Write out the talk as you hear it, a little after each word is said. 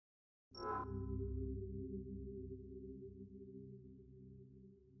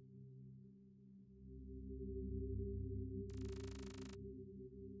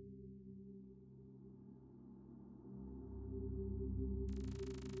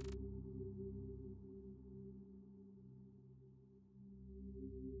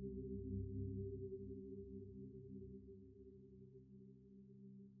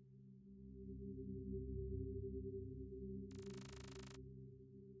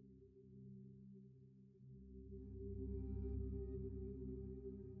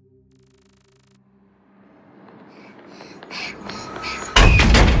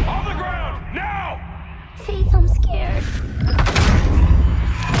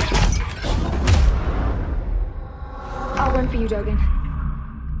you, Dogen.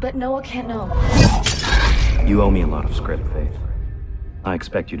 But Noah can't know. You owe me a lot of script, Faith. I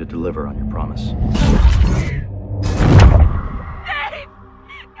expect you to deliver on your promise. Dave!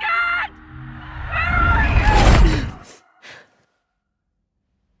 God! Where are you?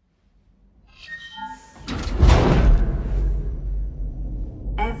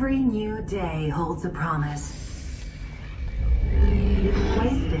 Every new day holds a promise. You can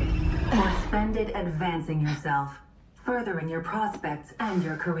waste it or spend it advancing yourself, furthering your prospects and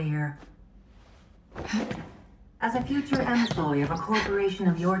your career. As a future employee of a corporation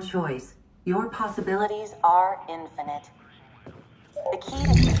of your choice, your possibilities are infinite. The key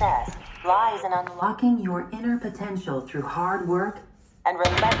to success lies in unlocking your inner potential through hard work and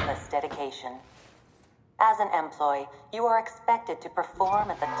relentless dedication. As an employee, you are expected to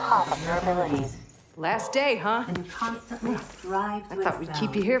perform at the top of your abilities. Last day, huh? And constantly strive to I thought we'd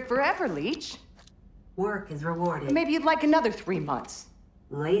keep you here forever, Leech. Work is rewarded. Maybe you'd like another 3 months.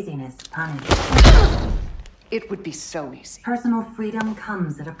 Laziness punished. It would be so easy. Personal freedom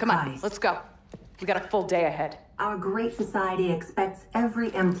comes at a Come price. on, let's go. We got a full day ahead. Our great society expects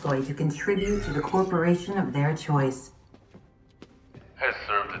every employee to contribute to the corporation of their choice. Has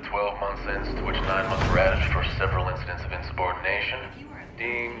served a 12-month sentence, to which 9 months were added for several incidents of insubordination.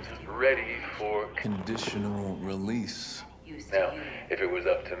 Deemed ready for conditional release. Now, if it was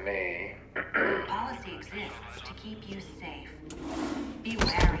up to me... Policy exists to keep you safe. Be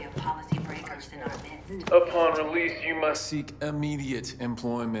wary of policy breakers in our midst. Upon release, you must... Seek immediate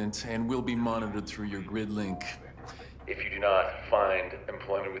employment and will be monitored through your grid link. If you do not find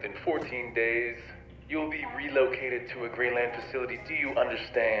employment within 14 days, you'll be relocated to a Greyland facility. Do you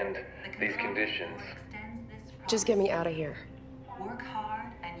understand these conditions? Just get me out of here. Work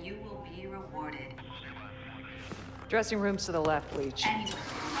hard and you will be rewarded. Dressing room's to the left, Leech. And you will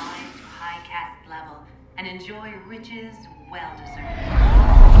rise to high caste level and enjoy riches well deserved.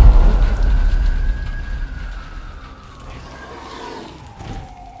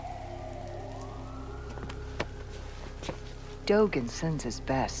 Dogen sends his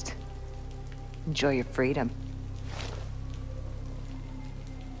best. Enjoy your freedom.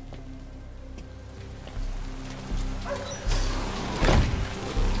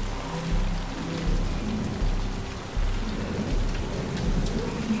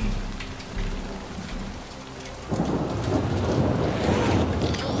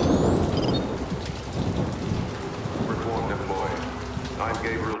 Reformed employee. I'm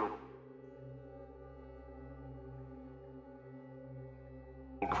Gabriel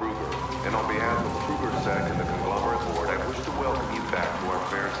Kruger, and on behalf of Kruger Sec and the Conglomerate Board, I wish to welcome you back to our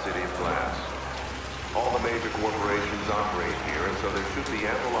fair city of glass. All the major corporations operate here, and so there should be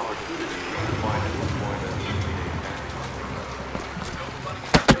ample opportunity for you to find new employment.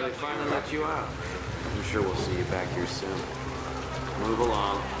 They finally let you out. I'm sure we'll see you back here soon. Move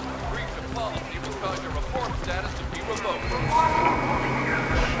along. Breach of policy will cause your reform status to be revoked.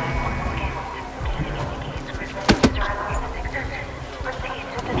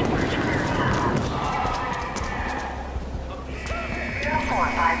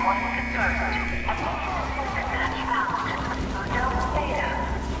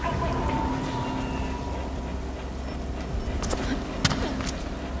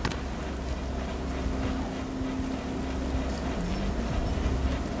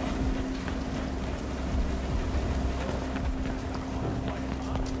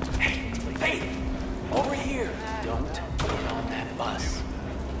 Over here! Don't get on that bus.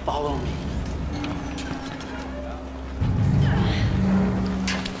 Follow me.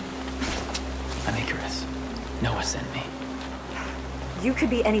 I'm Icarus. Noah sent me. You could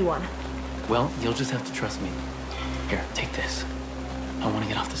be anyone. Well, you'll just have to trust me. Here, take this. I want to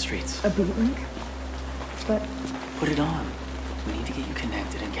get off the streets. A boot link? But Put it on. We need to get you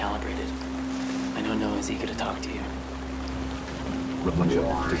connected and calibrated. I know Noah's eager to talk to you. Reflection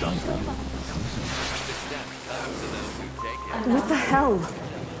designed for you. what the hell?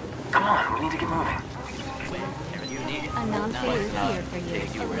 Come on, we need to get moving. Announcer is here for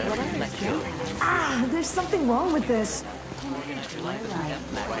you. What understand? Ah, there's something wrong with this.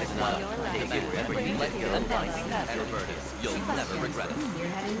 You'll never regret it.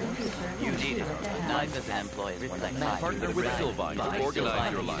 You need it. Knife as employees reflect Partner with Sylvine to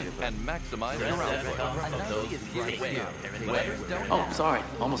organize your life and maximize your output. Oh, sorry.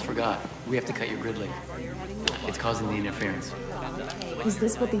 Almost forgot. We have to cut your grid link. It's causing the interference. Is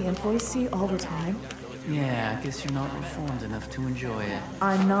this what the employees see all the time? Yeah, I guess you're not reformed enough to enjoy it.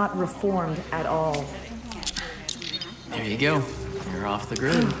 I'm not reformed at all. There you go. You're off the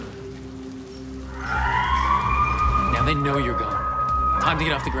grid. Now they know you're gone. Time to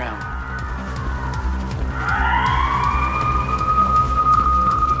get off the ground.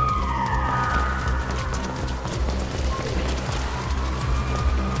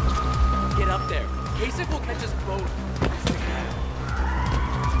 Kasich will catch us both.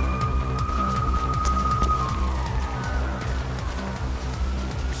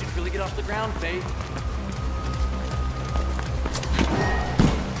 We should really get off the ground, Faith.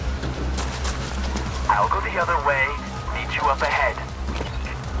 I'll go the other way. Meet you up ahead.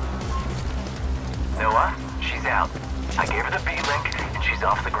 Noah, she's out. I gave her the B-link, and she's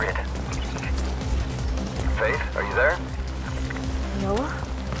off the grid. Faith, are you there? Noah?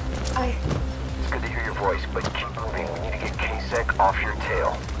 It's good to hear your voice, but keep moving. We need to get Kasich off your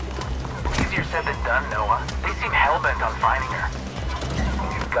tail. Easier said than done, Noah. They seem hell-bent on finding her.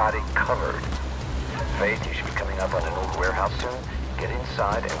 You've got it covered. Faith, you should be coming up on an old warehouse soon. Get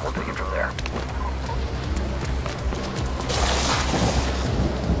inside, and we'll take it from there.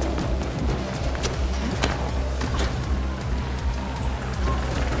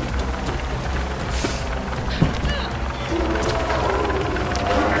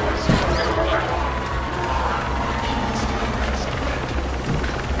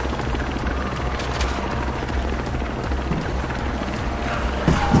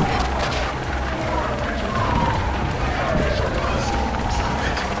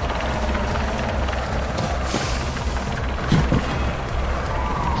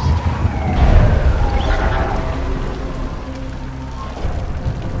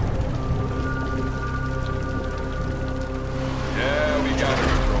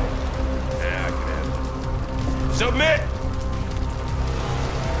 Submit!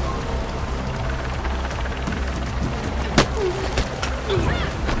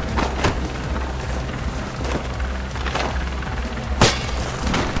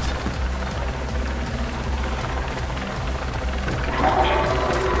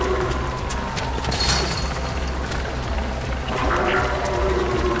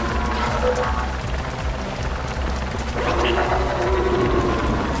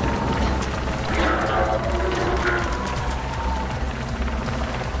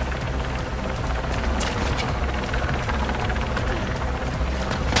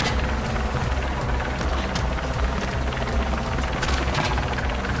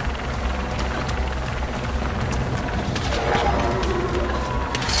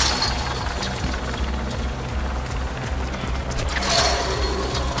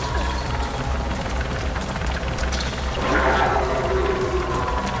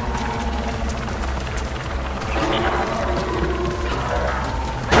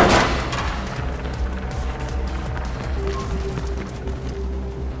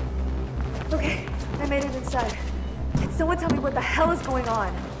 Okay, I made it inside. Can someone tell me what the hell is going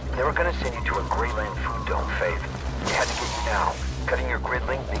on? They were gonna send you to a Greyland food dome, Faith. They had to get you now. Cutting your grid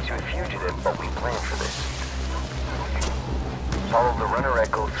link makes you a fugitive, but we planned for this. Follow the runner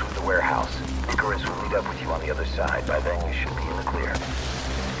echo through the warehouse. Icarus will meet up with you on the other side. By then, you should be in the clear.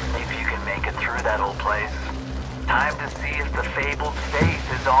 If you can make it through that old place. Time to see if the fabled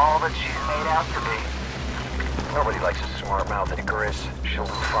Faith is all that she's made out to be. Nobody likes a smart mouth, Icarus. She'll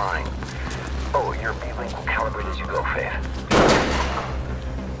do fine. Oh, your B-link will calibrate as you go, Faith.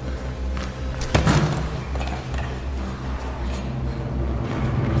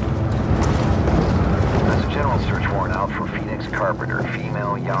 There's a general search warrant out for Phoenix Carpenter,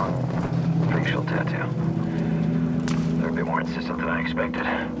 female, young, facial tattoo. They're a bit more insistent than I expected.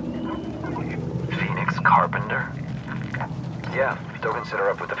 Phoenix Carpenter? Yeah, Dogan set her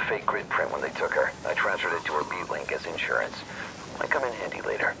up with a fake grid print when they took her. I transferred it to her B-link as insurance. Might come in handy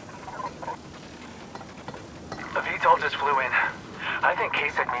later. The VTOL just flew in. I think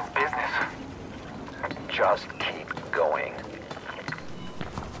Kasich means business. Just keep going.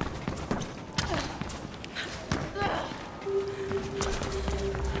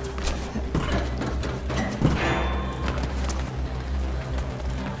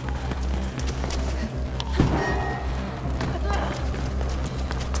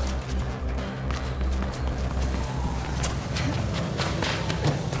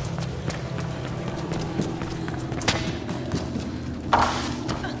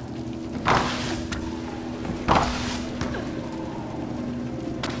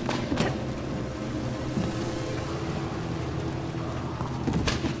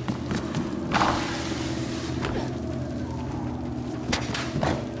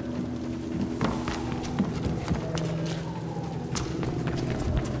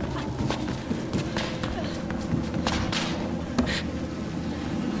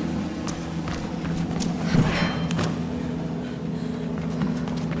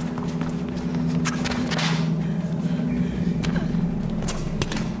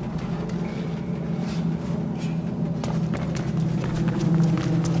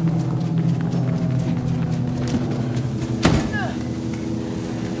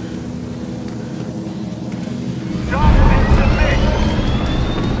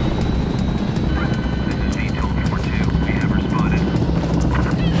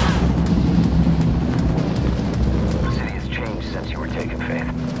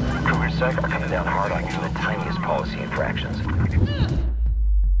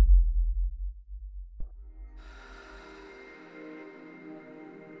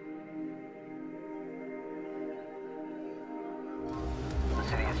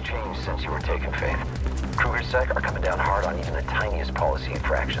 Sec are coming down hard on even the tiniest policy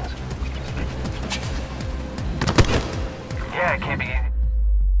infractions. Yeah, it can't be easy.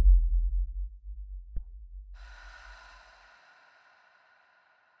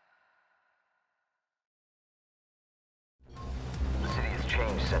 The city has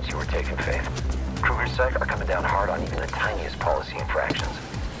changed since you were taken, Faith. Kruger Sec are coming down hard on even the tiniest policy infractions.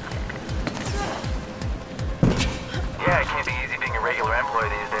 Yeah, it can't be easy being a regular employee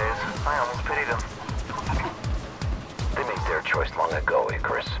these days. I almost pity them. They made their choice long ago,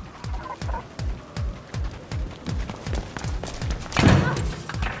 Icarus.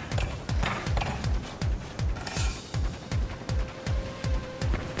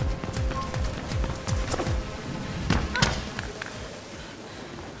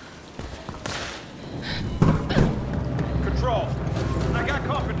 Control. I got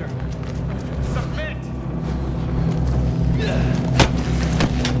Carpenter. Submit.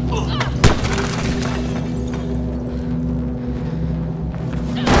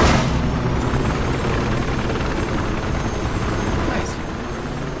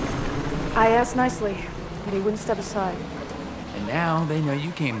 I asked nicely, but he wouldn't step aside. And now they know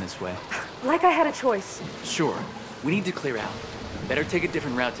you came this way. Like I had a choice. Sure, we need to clear out. Better take a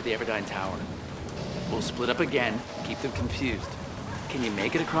different route to the Everdine Tower. We'll split up again, keep them confused. Can you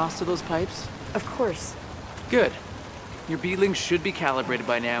make it across to those pipes? Of course. Good. Your beeling should be calibrated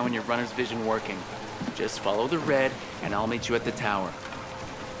by now and your runner's vision working. Just follow the red, and I'll meet you at the tower.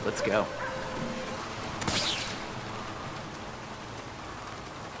 Let's go.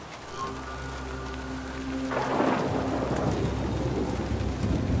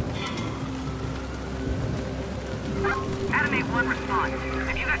 Animate 1 response.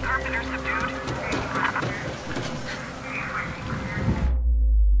 Have you got Carpenter subdued?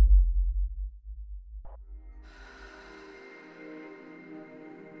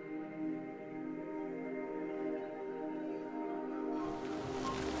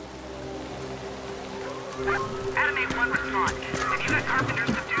 Animate 1 response. Have you got Carpenter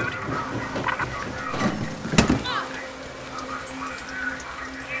subdued?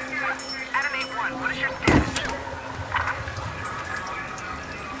 Animate 1, what is your status?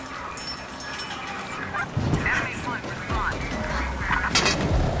 Animate 1, respond.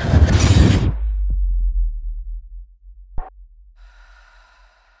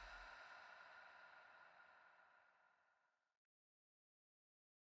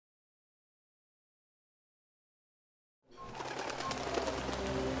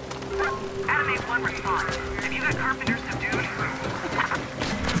 Animate 1 response. Have you got Carpenter subdued?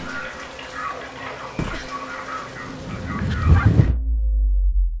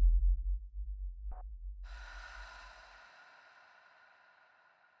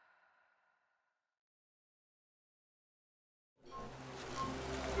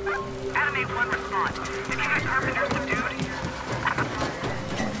 Animate 1 response. Have you got Carpenter subdued?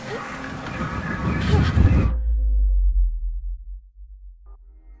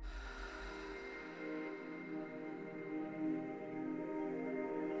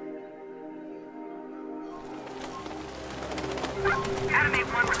 Animate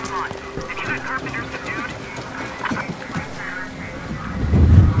 1 response. Have you got Carpenter subdued?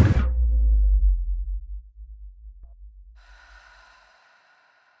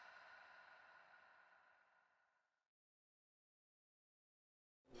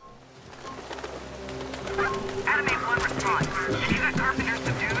 Animate 1 response. Have you got Carpenter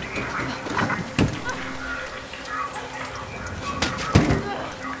subdued?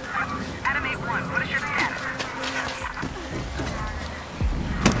 Animate 1, what is your status?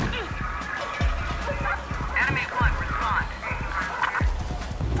 Animate 1, respond.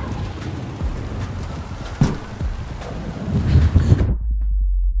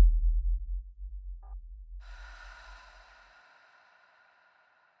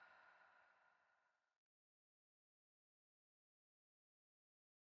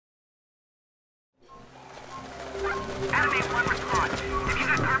 Animate 1 response. Have you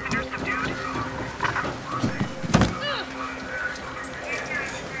got Carpenter subdued?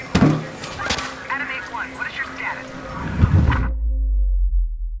 Animate 1, what is your status?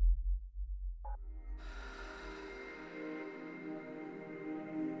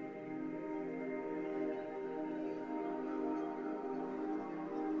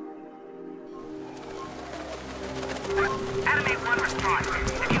 Animate 1 response.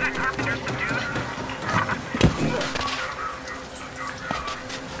 Have you got Carpenter subdued?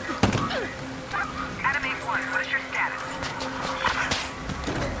 Animate 1, what is your status?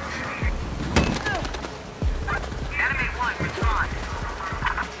 Animate 1, respond.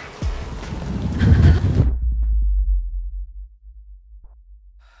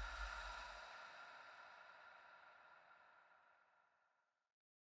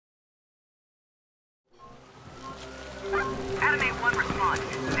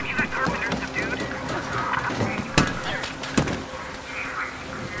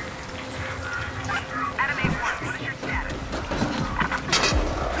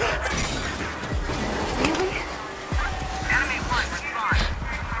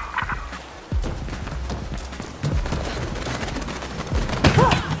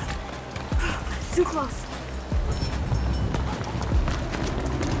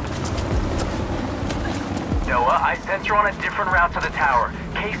 Well, I sent her on a different route to the tower.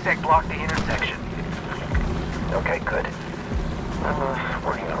 K-Sec blocked the intersection. Okay, good. I'm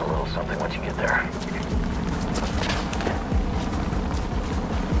working on a little something once you get there.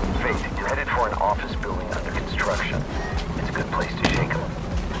 Faith, you're headed for an office building under construction. It's a good place to shake 'em.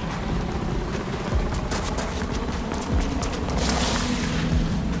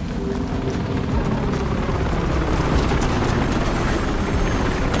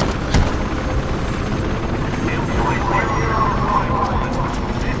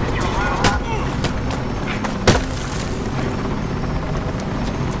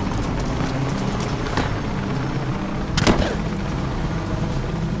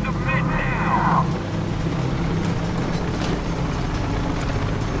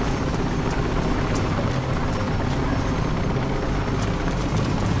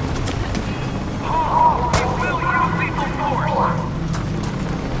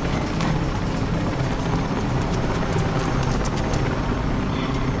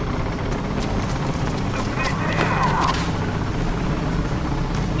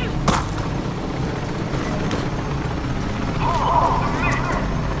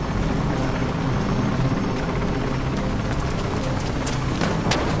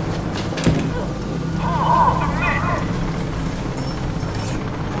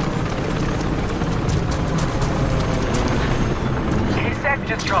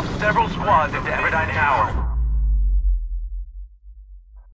 Just dropped several squads into Everdine Tower.